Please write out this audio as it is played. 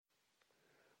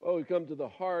Well, we come to the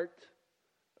heart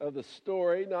of the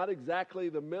story, not exactly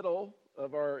the middle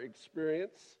of our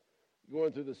experience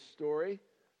going through the story.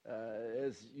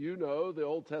 As you know, the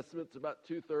Old Testament's about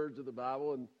 2/3 of the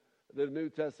Bible, and the New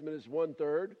Testament is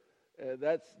 1/3.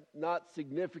 That's not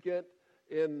significant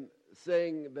in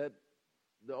saying that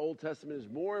the Old Testament is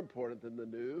more important than the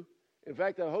New. In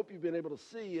fact, I hope you've been able to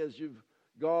see as you've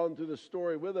gone through the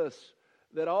story with us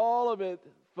that all of it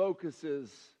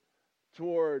focuses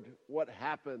toward what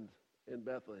happened in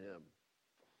Bethlehem.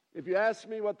 If you ask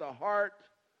me what the heart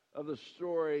of the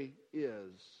story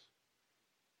is,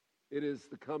 it is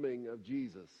the coming of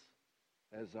Jesus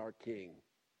as our King.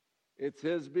 It's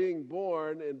his being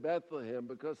born in Bethlehem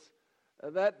because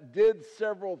that did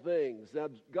several things. Now,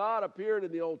 God appeared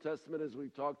in the Old Testament, as we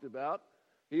talked about.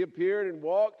 He appeared and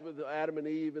walked with Adam and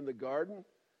Eve in the garden.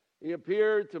 He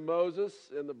appeared to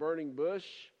Moses in the burning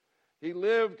bush. He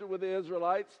lived with the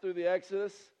Israelites through the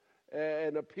Exodus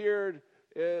and appeared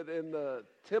in the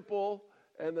temple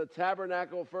and the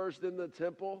tabernacle first in the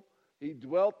temple. He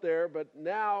dwelt there, but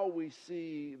now we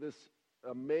see this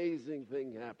amazing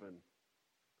thing happen,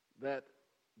 that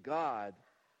God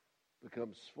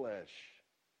becomes flesh.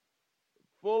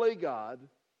 Fully God,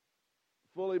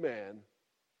 fully man,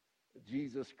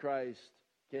 Jesus Christ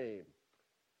came.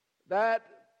 That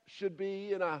should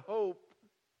be, and I hope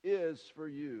is for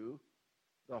you,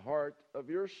 the heart of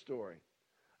your story.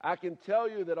 I can tell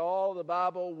you that all the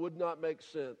Bible would not make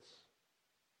sense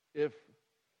if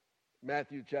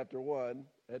Matthew chapter 1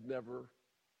 had never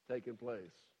taken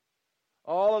place.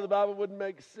 All of the Bible wouldn't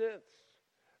make sense.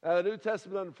 The New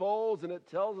Testament unfolds and it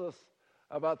tells us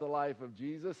about the life of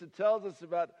Jesus. It tells us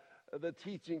about the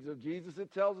teachings of Jesus.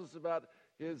 It tells us about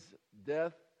his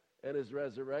death and his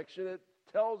resurrection. It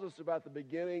tells us about the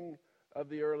beginning of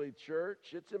the early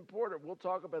church. It's important. We'll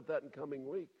talk about that in coming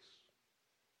weeks.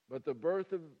 But the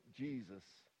birth of Jesus,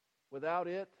 without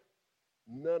it,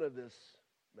 none of this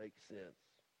makes sense.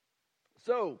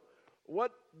 So,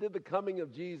 what did the coming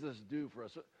of Jesus do for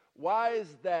us? Why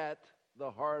is that the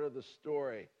heart of the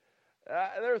story?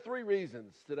 There are three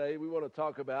reasons today we want to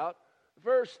talk about.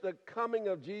 First, the coming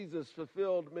of Jesus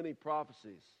fulfilled many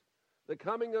prophecies. The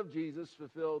coming of Jesus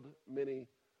fulfilled many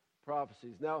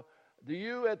prophecies. Now, do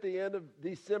you, at the end of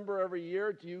December every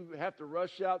year, do you have to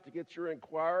rush out to get your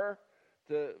Inquirer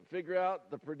to figure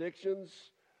out the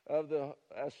predictions of the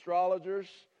astrologers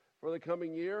for the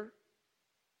coming year?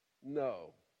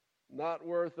 No. Not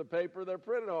worth the paper they're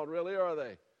printed on, really, are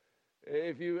they?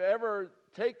 If you ever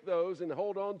take those and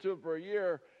hold on to them for a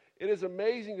year, it is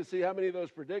amazing to see how many of those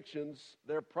predictions,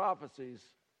 their prophecies,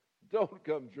 don't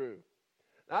come true.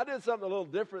 Now, I did something a little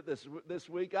different this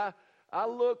week. I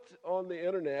looked on the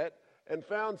internet and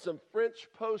found some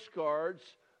French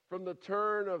postcards from the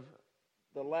turn of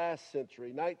the last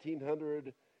century,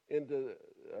 1900 into,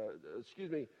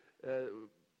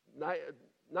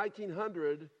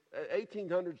 1900,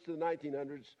 1800s to the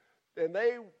 1900s. And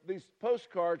these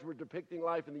postcards were depicting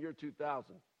life in the year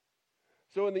 2000.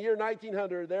 So in the year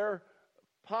 1900, they're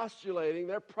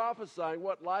prophesying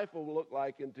what life will look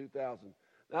like in 2000.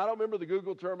 Now, I don't remember the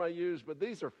Google term I used, but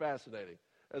these are fascinating.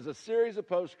 As a series of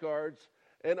postcards,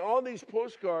 and on these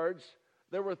postcards,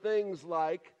 there were things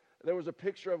like, there was a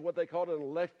picture of what they called an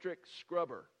electric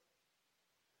scrubber.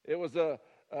 It was a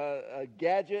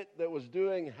gadget that was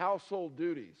doing household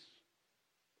duties.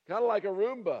 Kind of like a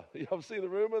Roomba. Y'all seen the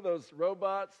Roomba, those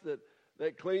robots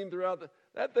that clean throughout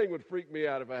that thing would freak me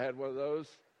out if I had one of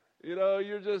those. You know,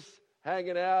 you're just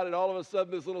hanging out and all of a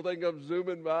sudden this little thing comes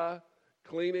zooming by,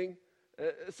 cleaning.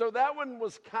 So that one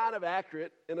was kind of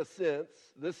accurate in a sense.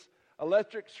 This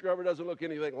electric scrubber doesn't look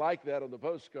anything like that on the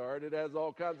postcard. It has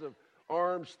all kinds of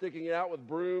arms sticking out with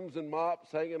brooms and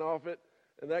mops hanging off it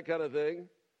and that kind of thing.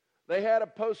 They had a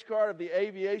postcard of the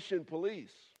aviation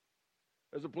police.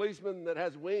 There's a policeman that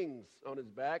has wings on his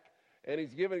back, and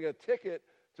he's giving a ticket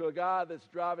to a guy that's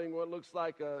driving what looks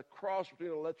like a cross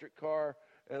between an electric car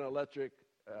and an electric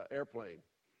airplane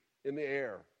in the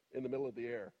air, in the middle of the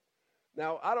air.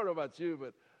 Now, I don't know about you,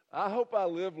 but I hope I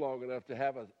live long enough to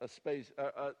have an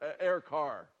air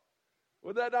car.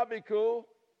 Would that not be cool?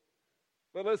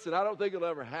 But listen, I don't think it'll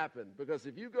ever happen, because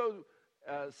if you go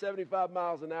 75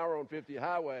 miles an hour on 50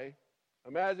 highway,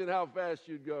 imagine how fast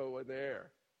you'd go in the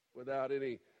air without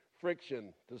any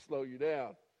friction to slow you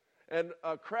down. And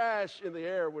a crash in the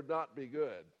air would not be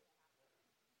good.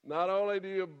 Not only do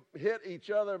you hit each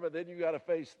other, but then you got to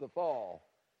face the fall,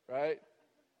 right?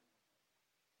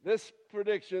 This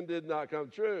prediction did not come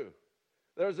true.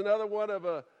 There's another one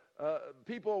of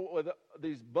people with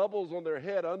these bubbles on their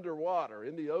head underwater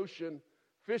in the ocean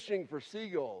fishing for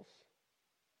seagulls.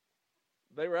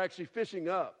 They were actually fishing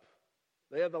up.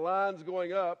 They had the lines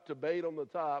going up to bait on the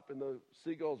top, and the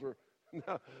seagulls were...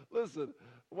 Now, listen,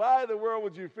 why in the world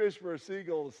would you fish for a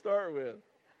seagull to start with?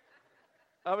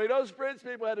 I mean, those French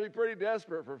people had to be pretty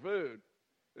desperate for food.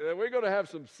 We're going to have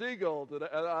some seagull today.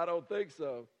 I don't think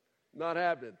so. Not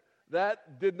happening.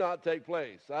 That did not take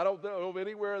place. I don't know of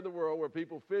anywhere in the world where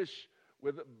people fish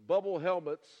with bubble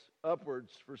helmets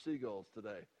upwards for seagulls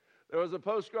today. There was a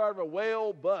postcard of a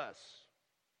whale bus.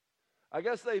 I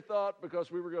guess they thought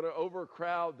because we were going to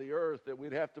overcrowd the earth that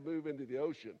we'd have to move into the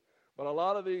ocean. But a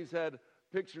lot of these had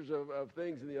pictures of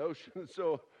things in the ocean.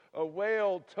 So a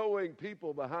whale towing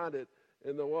people behind it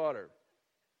in the water.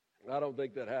 I don't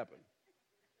think that happened.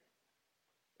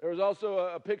 There was also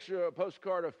a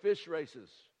postcard of fish races.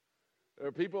 There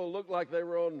were people who looked like they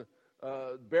were on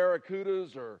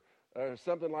barracudas or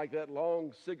something like that,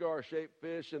 long cigar-shaped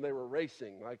fish, and they were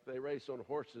racing like they race on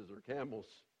horses or camels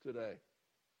today.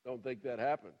 Don't think that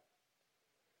happened.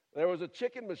 There was a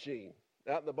chicken machine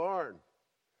out in the barn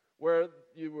where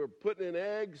you were putting in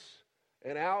eggs,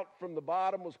 and out from the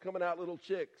bottom was coming out little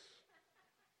chicks.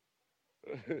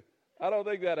 I don't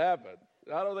think that happened.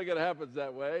 I don't think it happens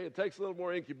that way. It takes a little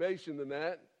more incubation than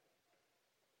that.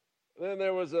 Then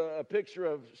there was a picture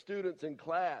of students in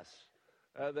class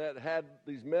that had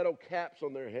these metal caps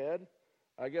on their head.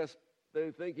 I guess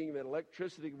they're thinking that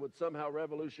electricity would somehow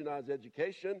revolutionize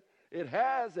education. It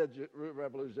has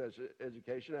revolutionized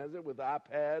education, hasn't it, with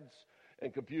iPads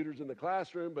and computers in the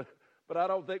classroom, but I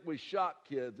don't think we shock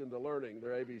kids into learning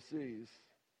their ABCs.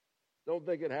 Don't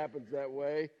think it happens that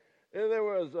way. And there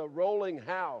was a rolling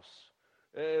house.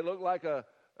 It looked like a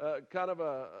kind of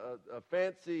a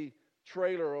fancy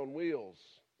trailer on wheels.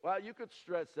 Well, you could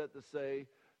stretch that to say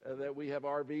that we have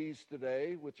RVs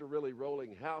today, which are really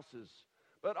rolling houses.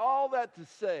 But all that to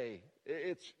say,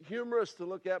 it's humorous to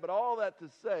look at, but all that to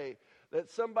say that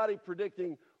somebody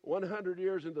predicting 100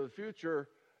 years into the future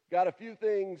got a few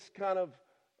things kind of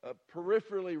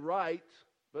peripherally right,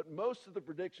 but most of the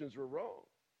predictions were wrong.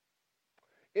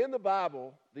 In the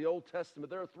Bible, the Old Testament,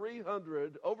 there are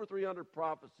over 300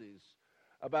 prophecies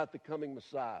about the coming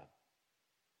Messiah,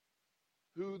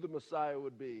 who the Messiah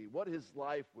would be, what his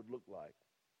life would look like.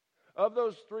 Of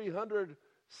those 300,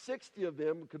 60 of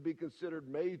them could be considered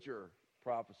major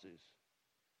prophecies.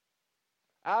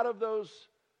 Out of those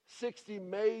 60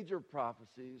 major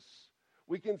prophecies,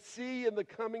 we can see in the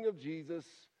coming of Jesus,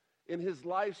 in his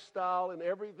lifestyle and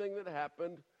everything that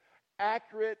happened,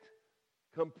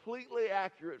 completely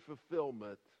accurate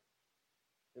fulfillment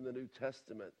in the New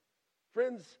Testament.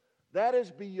 Friends, that is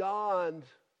beyond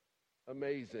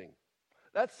amazing.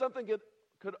 That's something that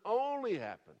could only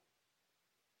happen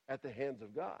at the hands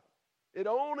of God. It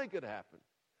only could happen.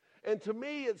 And to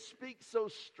me, it speaks so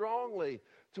strongly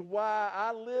to why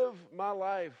I live my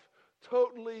life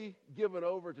totally given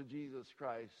over to Jesus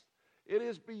Christ. It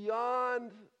is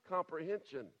beyond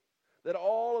comprehension that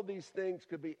all of these things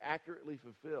could be accurately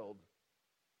fulfilled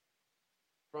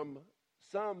from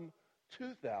some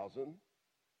 2,000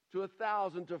 to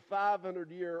 1,000 to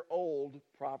 500-year-old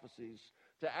prophecies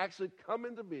to actually come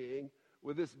into being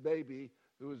with this baby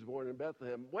who was born in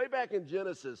Bethlehem. Way back in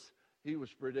Genesis, he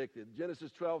was predicted.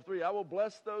 Genesis 12:3, I will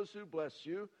bless those who bless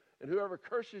you, and whoever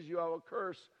curses you I will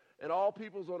curse, and all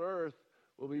peoples on earth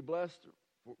will be blessed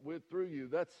through you.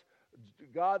 That's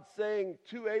God saying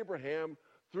to Abraham,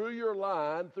 through your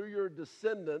line, through your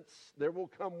descendants, there will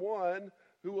come one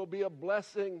who will be a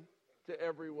blessing to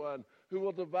everyone, who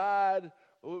will divide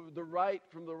the right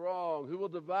from the wrong, who will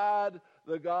divide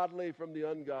the godly from the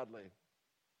ungodly.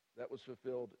 That was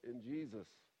fulfilled in Jesus.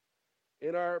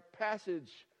 In our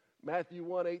passage, Matthew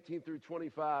 1:18 through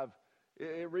 25,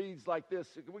 it reads like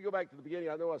this. Can we go back to the beginning?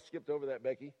 I know I skipped over that,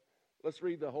 Becky. Let's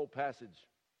read the whole passage.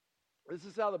 This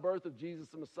is how the birth of Jesus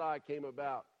the Messiah came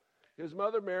about. His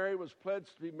mother Mary was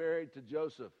pledged to be married to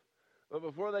Joseph. But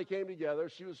before they came together,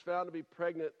 she was found to be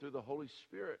pregnant through the Holy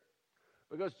Spirit.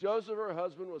 Because Joseph, her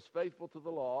husband, was faithful to the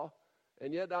law,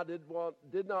 and yet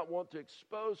did not want to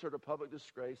expose her to public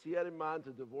disgrace, he had in mind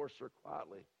to divorce her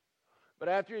quietly. But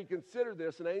after he considered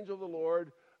this, an angel of the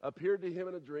Lord appeared to him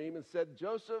in a dream and said,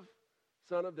 Joseph,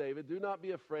 son of David, do not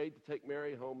be afraid to take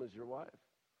Mary home as your wife,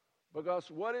 because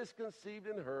what is conceived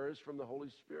in her is from the Holy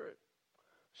Spirit.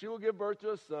 She will give birth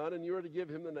to a son, and you are to give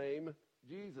him the name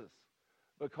Jesus,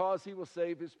 because he will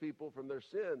save his people from their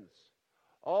sins.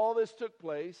 All this took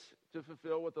place to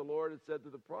fulfill what the Lord had said to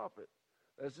the prophet.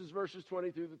 This is verses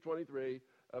 22 to 23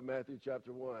 of Matthew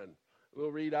chapter 1.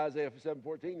 We'll read Isaiah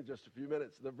 7:14 in just a few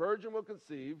minutes. The virgin will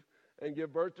conceive and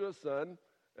give birth to a son,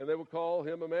 and they will call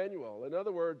him Emmanuel. In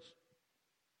other words,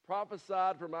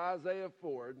 prophesied from Isaiah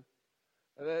forward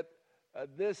that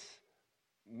this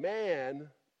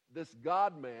man this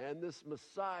God-man, this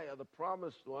Messiah, the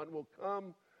promised one, will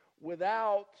come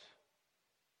without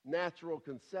natural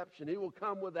conception. He will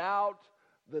come without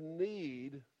the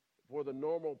need for the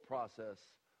normal process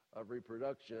of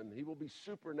reproduction. He will be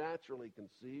supernaturally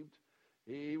conceived.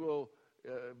 He will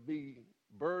be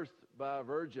birthed by a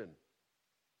virgin.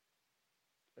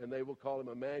 And they will call him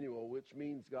Emmanuel, which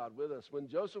means God with us. When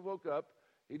Joseph woke up,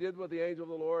 he did what the angel of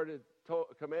the Lord had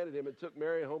commanded him and took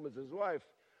Mary home as his wife.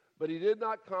 But he did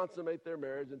not consummate their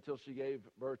marriage until she gave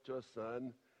birth to a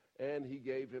son, and he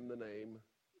gave him the name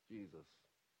Jesus.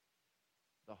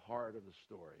 The heart of the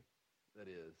story, that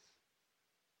is.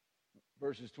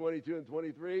 Verses 22 and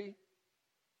 23,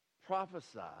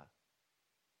 prophesy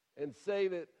and say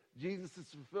that Jesus is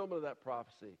the fulfillment of that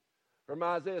prophecy. From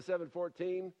Isaiah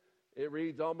 7:14, it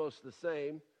reads almost the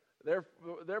same.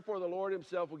 Therefore the Lord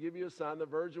himself will give you a sign. The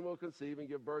virgin will conceive and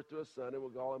give birth to a son, and will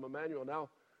call him Emmanuel. Now,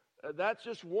 that's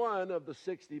just one of the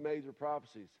 60 major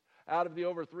prophecies out of the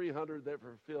over 300 that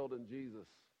were fulfilled in Jesus.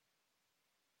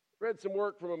 Read some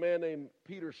work from a man named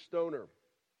Peter Stoner.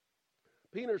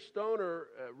 Peter Stoner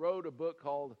wrote a book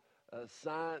called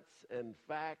Science and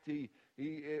Fact. He,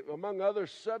 among other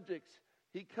subjects,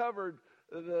 he covered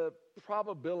the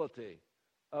probability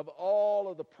of all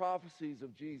of the prophecies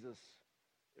of Jesus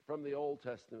from the Old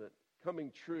Testament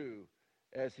coming true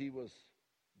as he was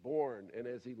born and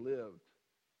as he lived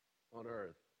on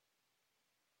earth.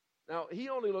 Now, he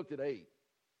only looked at 8.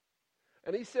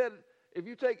 And he said, if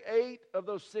you take 8 of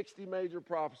those 60 major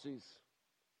prophecies,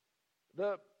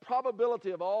 the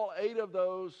probability of all 8 of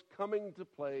those coming to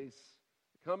place,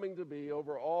 coming to be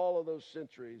over all of those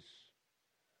centuries,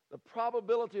 the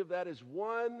probability of that is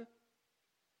 1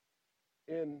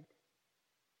 in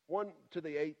 1 to the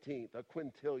 18th, a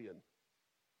quintillion.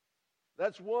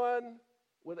 That's 1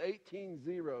 with 18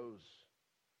 zeros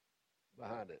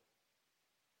behind it.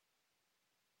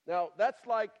 Now, that's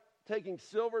like taking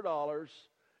silver dollars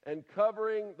and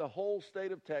covering the whole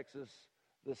state of Texas,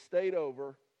 the state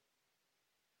over.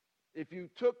 If you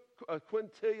took a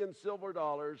quintillion silver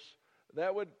dollars,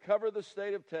 that would cover the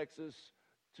state of Texas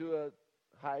to a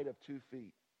height of 2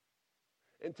 feet.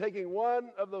 And taking one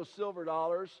of those silver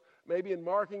dollars, maybe and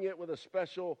marking it with a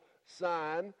special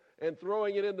sign, and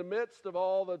throwing it in the midst of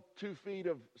all the 2 feet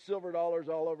of silver dollars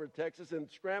all over Texas, and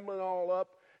scrambling it all up,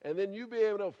 and then you'd be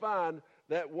able to find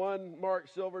that one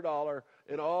marked silver dollar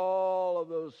in all of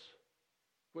those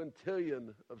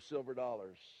quintillion of silver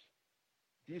dollars.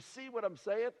 Do you see what I'm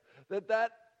saying?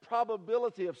 That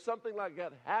probability of something like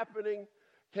that happening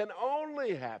can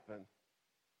only happen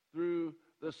through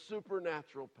the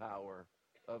supernatural power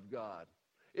of God.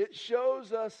 It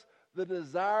shows us the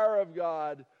desire of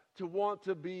God to want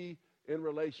to be in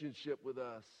relationship with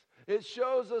us. It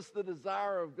shows us the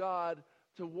desire of God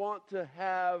to want to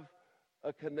have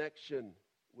a connection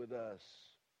with us.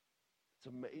 It's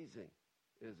amazing,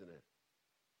 isn't it?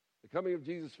 The coming of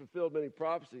Jesus fulfilled many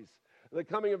prophecies. The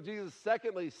coming of Jesus,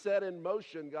 secondly, set in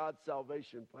motion God's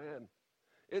salvation plan.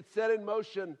 It set in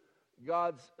motion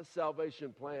God's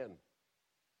salvation plan.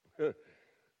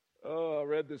 I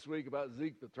read this week about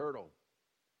Zeke the turtle.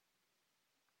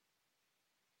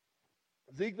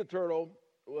 Zeke the turtle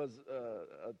was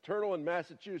a turtle in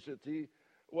Massachusetts. He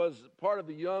was part of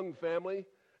the Young family.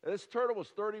 And this turtle was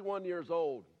 31 years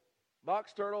old.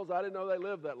 Box turtles, I didn't know they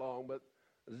lived that long, but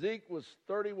Zeke was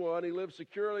 31. He lived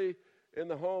securely in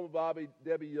the home of Bobby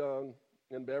Debbie Young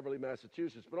in Beverly,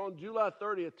 Massachusetts. But on July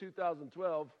 30th,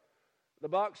 2012, the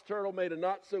box turtle made a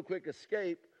not-so-quick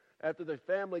escape after the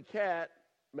family cat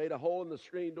made a hole in the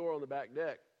screen door on the back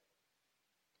deck.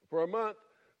 For a month,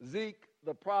 Zeke,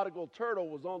 the prodigal turtle,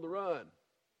 was on the run.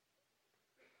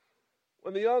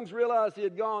 When the Youngs realized he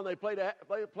had gone, they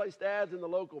placed ads in the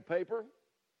local paper.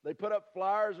 They put up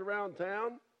flyers around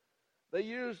town. They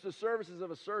used the services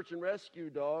of a search and rescue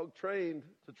dog trained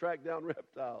to track down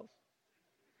reptiles.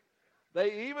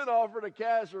 They even offered a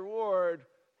cash reward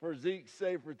for Zeke's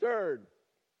safe return.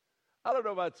 I don't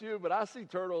know about you, but I see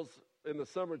turtles in the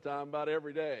summertime about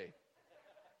every day.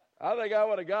 I think I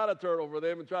would have got a turtle for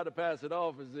them and tried to pass it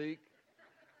off as Zeke.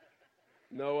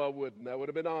 No, I wouldn't. That would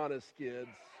have been honest, kids.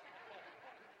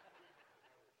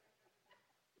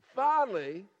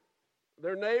 Finally,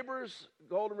 their neighbor's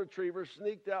golden retriever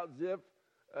sneaked out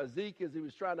Zeke as he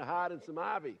was trying to hide in some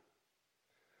ivy.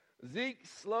 Zeke's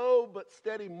slow but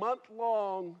steady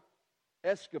month-long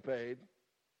escapade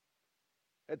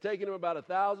had taken him about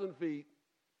 1,000 feet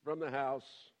from the house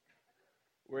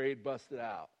where he'd busted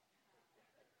out.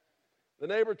 The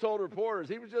neighbor told reporters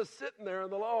he was just sitting there on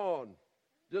the lawn,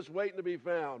 just waiting to be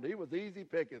found. He was easy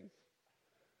pickings.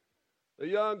 The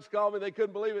Youngs called me. They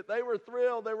couldn't believe it. They were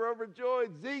thrilled. They were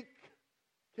overjoyed. Zeke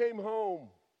came home.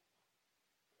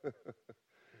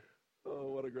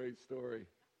 Oh, what a great story.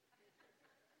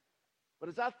 But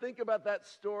as I think about that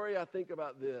story, I think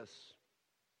about this,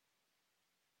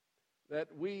 that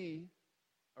we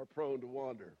are prone to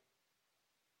wander.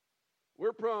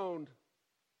 We're prone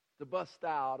to bust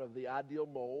out of the ideal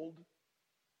mold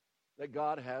that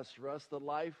God has for us, the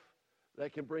life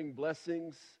that can bring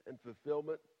blessings and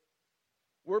fulfillment.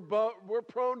 We're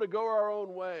prone to go our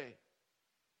own way.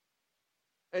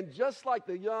 And just like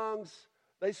the Youngs,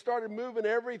 they started moving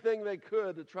everything they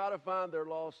could to try to find their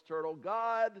lost turtle.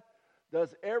 God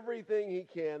does everything he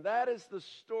can. That is the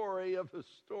story of the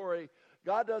story.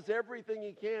 God does everything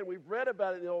he can. We've read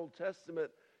about it in the Old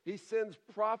Testament. He sends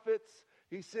prophets.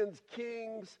 He sends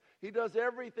kings. He does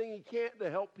everything he can to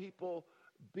help people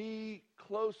be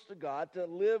close to God, to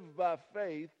live by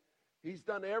faith. He's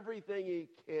done everything he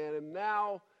can, and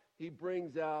now he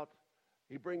brings out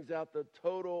the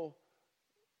total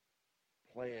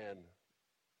plan.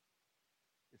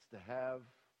 It's to have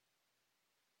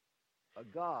a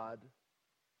God,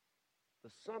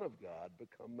 the Son of God,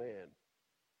 become man.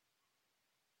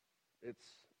 It's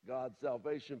God's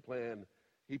salvation plan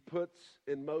he puts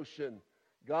in motion.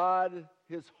 God,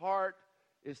 his heart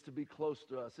is to be close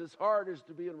to us. His heart is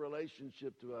to be in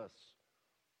relationship to us.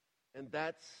 And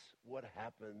that's what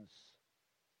happens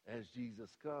as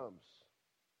Jesus comes.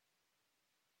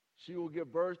 She will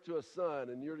give birth to a son,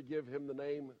 and you're to give him the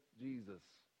name Jesus.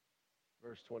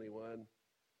 Verse 21,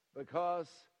 because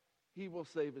he will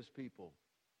save his people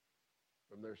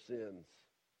from their sins.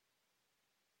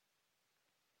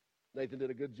 Nathan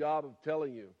did a good job of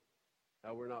telling you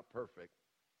how we're not perfect.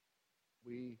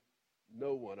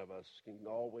 No one of us can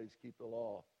always keep the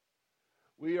law.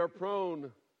 We are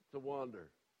prone to wander.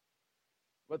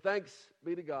 But thanks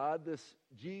be to God, this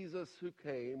Jesus who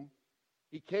came,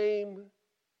 he came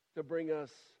to bring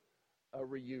us a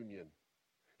reunion.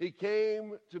 He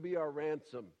came to be our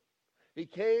ransom. He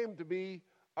came to be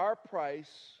our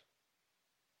price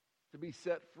to be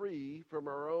set free from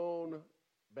our own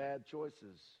bad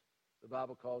choices. The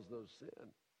Bible calls those sin.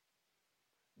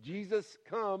 Jesus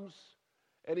comes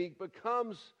and he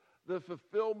becomes the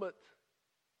fulfillment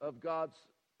of God's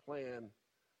plan,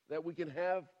 that we can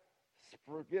have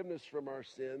forgiveness from our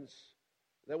sins,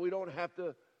 that we don't have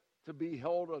to be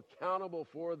held accountable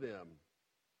for them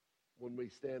when we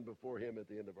stand before him at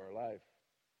the end of our life.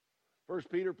 1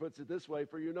 Peter puts it this way,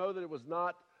 for you know that it was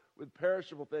not with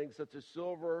perishable things such as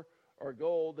silver or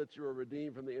gold that you were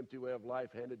redeemed from the empty way of life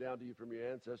handed down to you from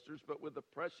your ancestors, but with the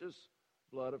precious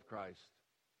blood of Christ,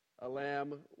 a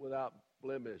lamb without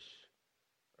blemish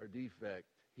or defect.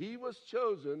 He was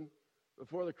chosen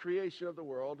before the creation of the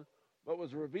world, but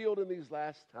was revealed in these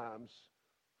last times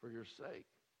for your sake.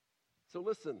 So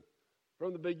listen,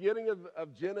 from the beginning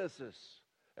of Genesis,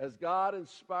 as God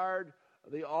inspired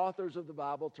the authors of the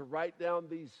Bible to write down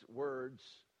these words,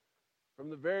 from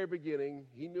the very beginning,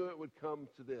 he knew it would come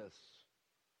to this,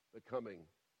 the coming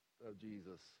of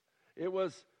Jesus. It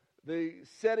was the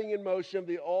setting in motion of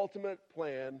the ultimate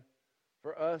plan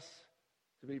for us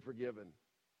to be forgiven,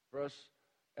 for us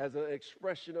as an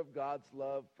expression of God's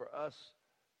love, for us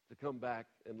to come back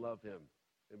and love him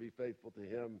and be faithful to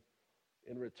him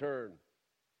in return.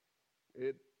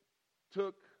 It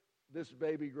took this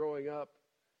baby growing up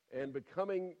and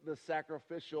becoming the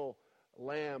sacrificial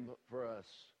lamb for us.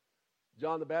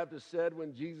 John the Baptist said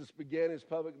when Jesus began his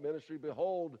public ministry,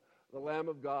 behold, the Lamb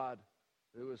of God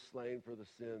who was slain for the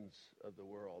sins of the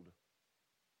world.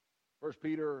 1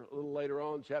 Peter, a little later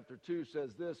on, chapter 2,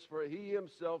 says this, for he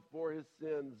himself bore his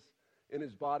sins in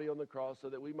his body on the cross so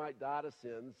that we might die to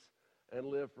sins and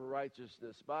live for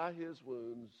righteousness. By his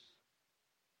wounds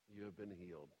you have been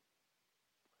healed.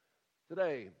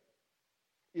 Today,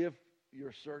 if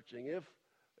you're searching, if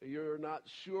you're not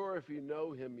sure if you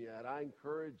know him yet, I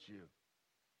encourage you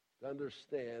to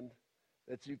understand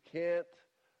that you can't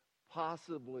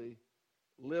possibly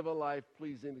live a life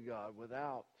pleasing to God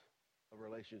without a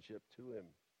relationship to him.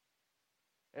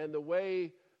 And the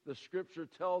way the scripture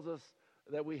tells us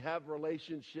that we have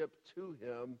relationship to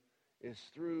him is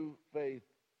through faith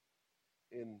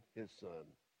in his Son.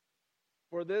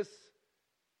 For this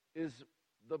is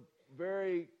the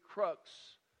very crux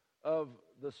of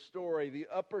the story, the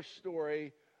upper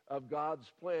story of God's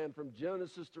plan from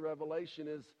Genesis to Revelation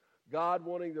is God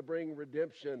wanting to bring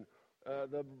redemption,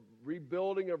 the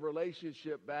rebuilding of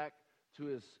relationship back to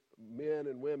his men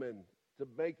and women, to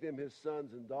make them his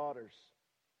sons and daughters.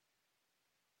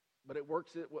 But it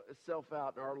works itself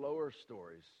out in our lower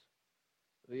stories,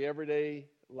 the everyday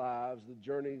lives, the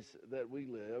journeys that we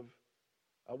live.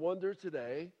 I wonder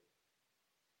today,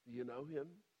 do you know him?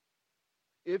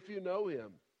 If you know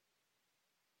him,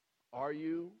 are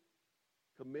you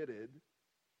committed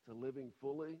to living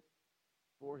fully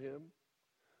for him.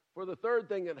 For the third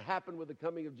thing that happened with the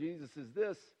coming of Jesus is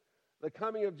this: the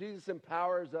coming of Jesus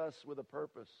empowers us with a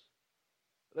purpose.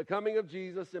 The coming of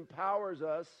Jesus empowers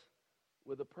us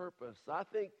with a purpose. I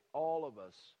think all of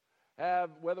us have,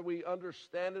 whether we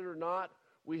understand it or not,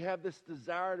 we have this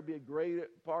desire to be a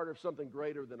great part of something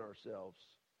greater than ourselves.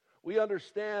 We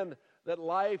understand that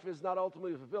life is not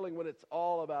ultimately fulfilling when it's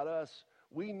all about us.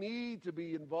 We need to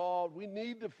be involved. We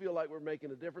need to feel like we're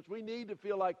making a difference. We need to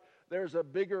feel like there's a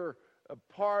bigger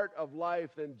part of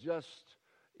life than just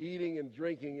eating and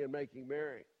drinking and making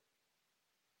merry.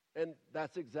 And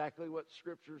that's exactly what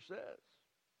Scripture says.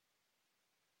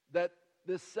 That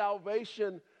this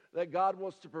salvation that God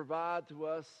wants to provide to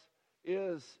us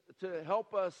is to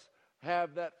help us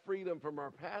have that freedom from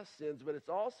our past sins, but it's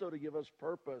also to give us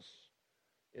purpose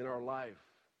in our life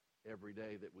every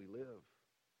day that we live.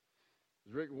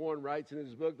 As Rick Warren writes in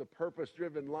his book, The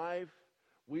Purpose-Driven Life,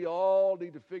 we all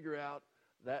need to figure out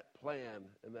that plan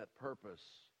and that purpose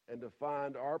and to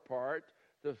find our part,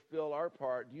 to fill our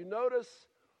part. Do you notice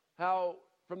how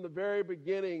from the very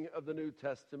beginning of the New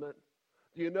Testament,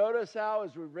 do you notice how,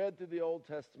 as we read through the Old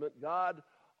Testament, God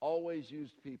always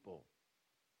used people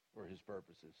for his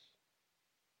purposes?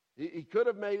 He could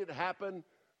have made it happen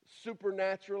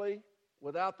supernaturally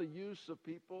without the use of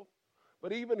people.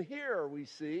 But even here we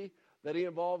see that he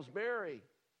involves Mary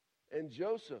and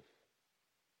Joseph.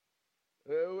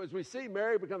 As we see,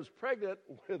 Mary becomes pregnant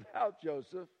without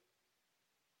Joseph.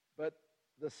 But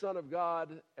the Son of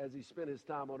God, as he spent his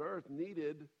time on earth,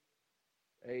 needed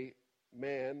a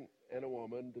man and a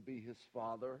woman to be his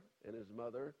father and his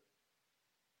mother.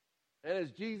 And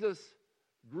as Jesus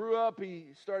grew up, he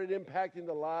started impacting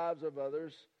the lives of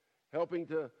others, helping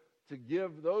to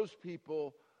give those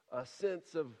people a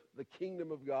sense of the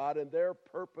kingdom of God and their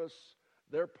purpose,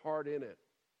 their part in it.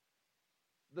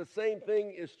 The same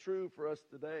thing is true for us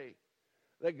today,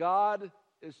 that God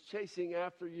is chasing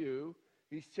after you.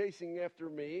 He's chasing after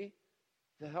me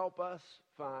to help us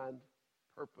find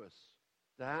purpose,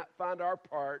 to find our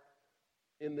part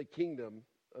in the kingdom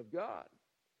of God.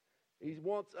 He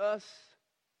wants us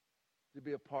to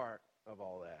be a part of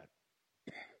all that.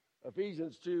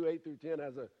 Ephesians 2, 8 through 10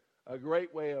 has a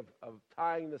great way of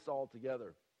tying this all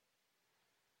together.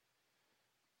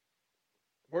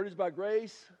 For it is by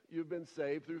grace you've been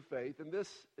saved through faith, and this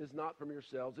is not from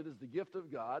yourselves. It is the gift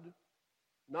of God,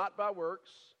 not by works,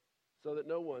 so that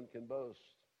no one can boast.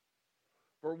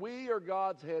 For we are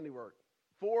God's handiwork.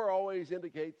 4 always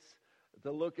indicates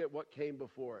to look at what came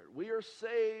before it. We are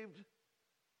saved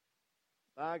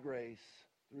by grace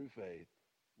through faith,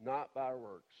 not by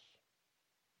works.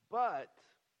 But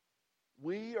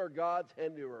we are God's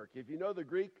handiwork. If you know the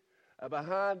Greek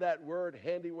behind that word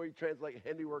handiwork, you translate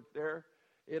handiwork there,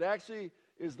 it actually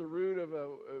is the root of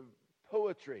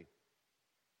poetry,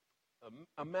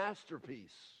 a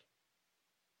masterpiece.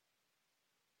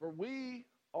 For we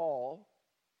all,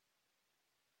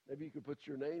 maybe you could put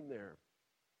your name there,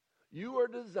 you are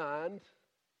designed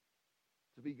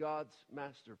to be God's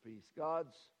masterpiece,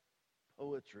 God's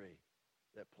poetry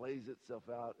that plays itself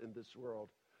out in this world.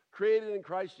 Created in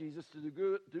Christ Jesus to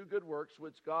do good works,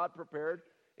 which God prepared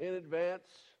in advance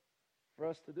for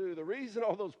us to do. The reason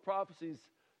all those prophecies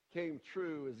came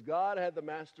true is God had the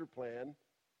master plan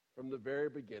from the very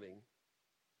beginning,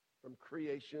 from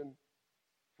creation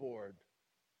forward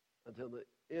until the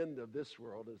end of this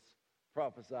world as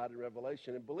prophesied in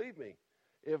Revelation. And believe me,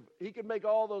 if he could make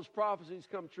all those prophecies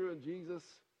come true in Jesus,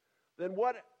 then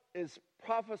what is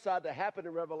prophesied to happen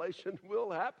in Revelation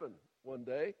will happen one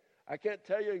day. I can't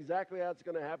tell you exactly how it's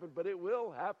going to happen, but it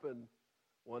will happen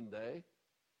one day.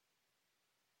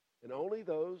 And only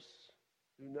those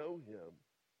who know him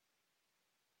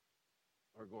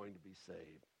are going to be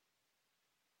saved.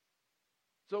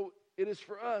 So it is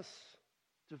for us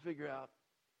to figure out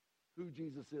who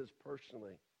Jesus is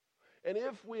personally. And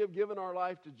if we have given our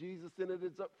life to Jesus, then it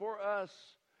is up for us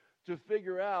to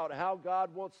figure out how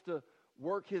God wants to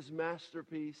work his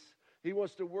masterpiece. He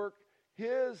wants to work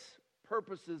his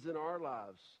purposes in our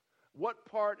lives. What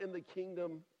part in the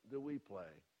kingdom do we play?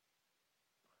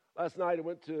 Last night I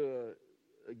went to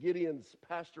Gideon's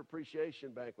pastor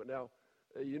appreciation banquet. Now,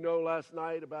 you know, last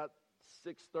night about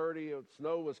 6:30,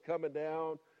 snow was coming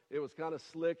down. It was kind of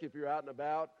slick if you're out and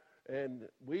about, and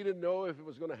we didn't know if it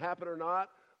was going to happen or not.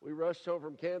 We rushed home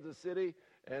from Kansas City,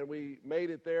 and we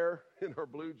made it there in our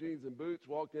blue jeans and boots,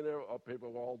 walked in there. Our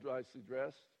people were all nicely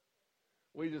dressed.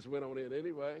 We just went on in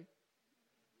anyway.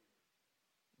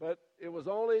 But it was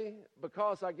only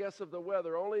because, I guess, of the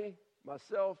weather, only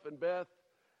myself and Beth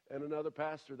and another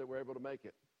pastor that were able to make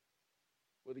it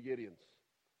with the Gideons.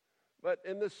 But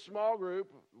in this small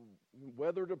group,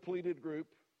 weather-depleted group,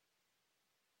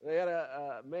 they had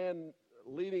a man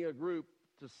leading a group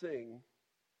to sing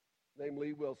named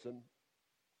Lee Wilson.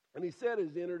 And he said,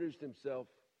 as he introduced himself,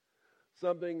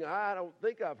 something I don't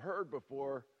think I've heard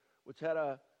before, which had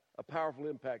a powerful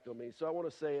impact on me. So I want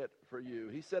to say it for you.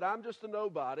 He said, I'm just a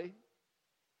nobody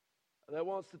that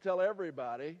wants to tell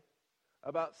everybody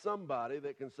about somebody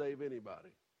that can save anybody.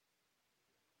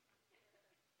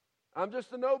 I'm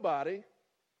just a nobody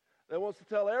that wants to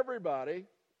tell everybody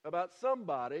about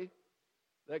somebody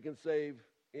that can save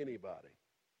anybody.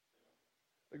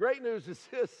 The great news is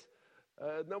this,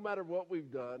 no matter what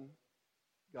we've done,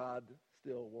 God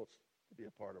still wants to be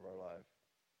a part of our life.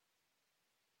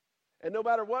 And no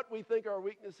matter what we think our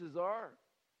weaknesses are,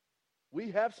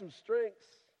 we have some strengths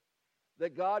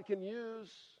that God can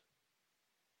use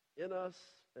in us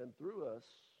and through us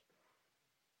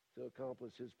to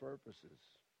accomplish his purposes.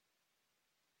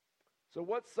 So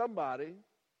what's somebody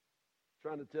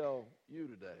trying to tell you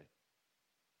today?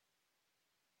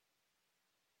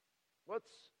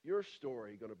 What's your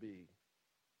story going to be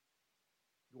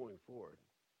going forward?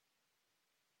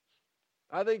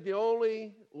 I think the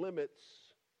only limits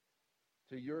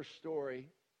to your story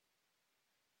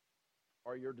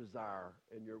are your desire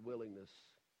and your willingness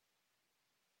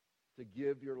to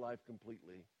give your life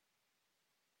completely,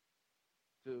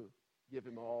 to give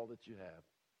him all that you have.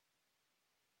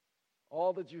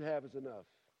 All that you have is enough.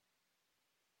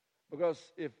 Because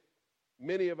if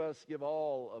many of us give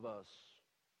all of us,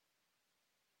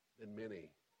 then many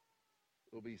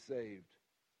will be saved,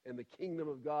 and the kingdom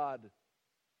of God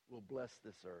will bless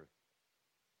this earth.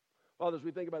 Father, as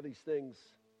we think about these things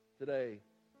today,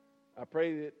 I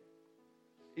pray that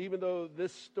even though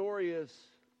this story is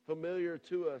familiar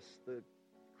to us, the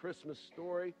Christmas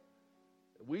story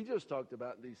that we just talked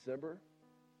about in December,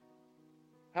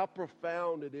 how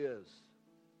profound it is.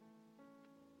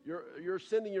 Your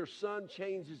sending your son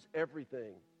changes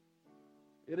everything.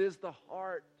 It is the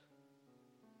heart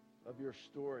of your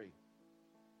story.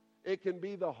 It can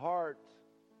be the heart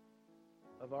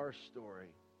of our story.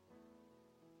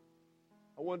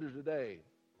 I wonder today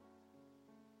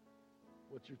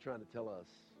what you're trying to tell us.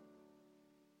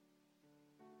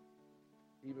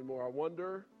 Even more, I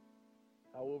wonder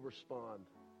how we'll respond.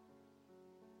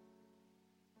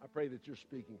 I pray that you're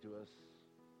speaking to us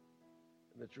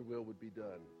and that your will would be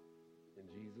done.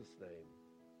 In Jesus' name,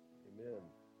 amen.